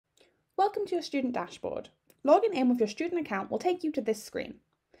Welcome to your student dashboard. Logging in with your student account will take you to this screen.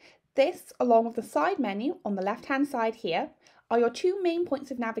 This, along with the side menu on the left-hand side here, are your two main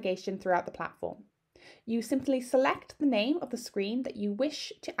points of navigation throughout the platform. You simply select the name of the screen that you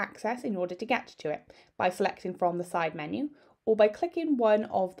wish to access in order to get to it by selecting from the side menu or by clicking one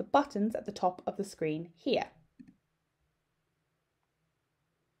of the buttons at the top of the screen here.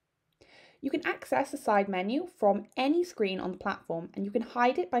 You can access the side menu from any screen on the platform, and you can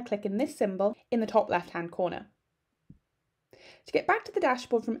hide it by clicking this symbol in the top left-hand corner. To get back to the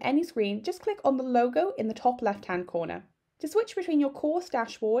dashboard from any screen, just click on the logo in the top left-hand corner. To switch between your course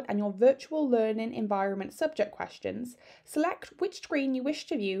dashboard and your virtual learning environment subject questions, select which screen you wish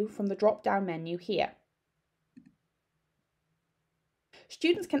to view from the drop-down menu here.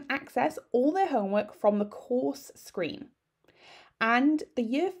 Students can access all their homework from the course screen. And the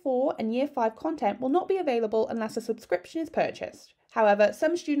Year 4 and Year 5 content will not be available unless a subscription is purchased. However,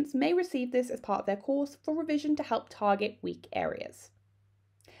 some students may receive this as part of their course for revision to help target weak areas.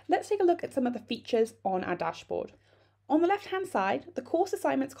 Let's take a look at some of the features on our dashboard. On the left-hand side, the course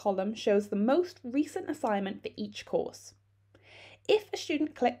assignments column shows the most recent assignment for each course. If a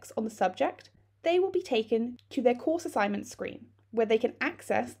student clicks on the subject, they will be taken to their course assignment screen, where they can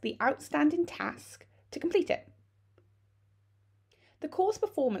access the outstanding task to complete it. The course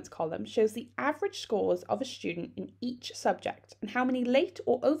performance column shows the average scores of a student in each subject and how many late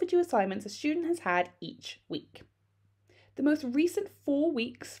or overdue assignments a student has had each week. The most recent 4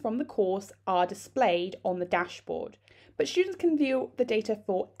 weeks from the course are displayed on the dashboard, but students can view the data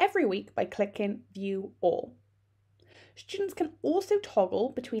for every week by clicking View All. Students can also toggle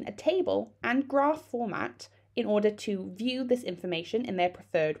between a table and graph format in order to view this information in their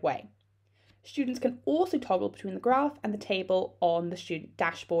preferred way. Students can also toggle between the graph and the table on the student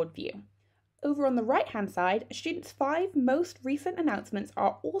dashboard view. Over on the right-hand side, a student's 5 most recent announcements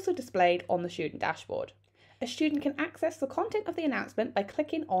are also displayed on the student dashboard. A student can access the content of the announcement by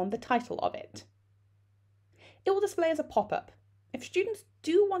clicking on the title of it. It will display as a pop-up. If students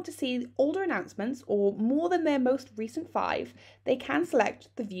do want to see older announcements or more than their most recent 5, they can select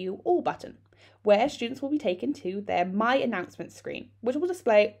the View All button, where students will be taken to their My Announcements screen, which will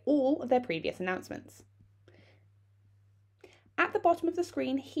display all of their previous announcements. At the bottom of the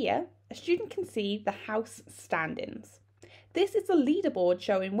screen here, a student can see the house standings. This is the leaderboard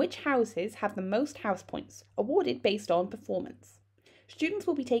showing which houses have the most house points, awarded based on performance. Students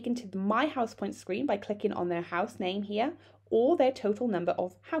will be taken to the My House Points screen by clicking on their house name here, or their total number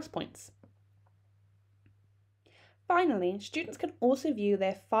of house points. Finally, students can also view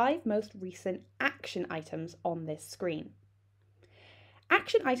their 5 most recent action items on this screen.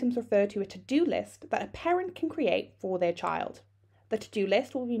 Action items refer to a to-do list that a parent can create for their child. The to-do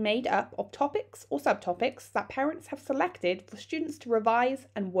list will be made up of topics or subtopics that parents have selected for students to revise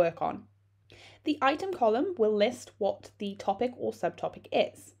and work on. The item column will list what the topic or subtopic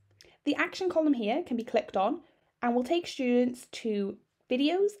is. The action column here can be clicked on and will take students to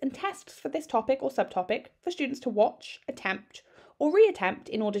videos and tests for this topic or subtopic for students to watch, attempt, or reattempt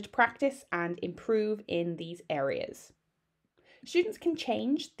in order to practice and improve in these areas. Students can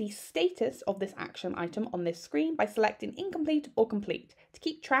change the status of this action item on this screen by selecting incomplete or complete to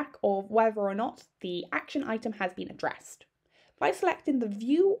keep track of whether or not the action item has been addressed. By selecting the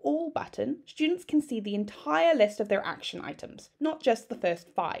View All button, students can see the entire list of their action items, not just the first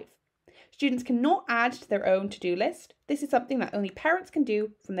 5. Students cannot add to their own to-do list. This is something that only parents can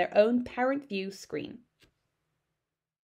do from their own Parent View screen.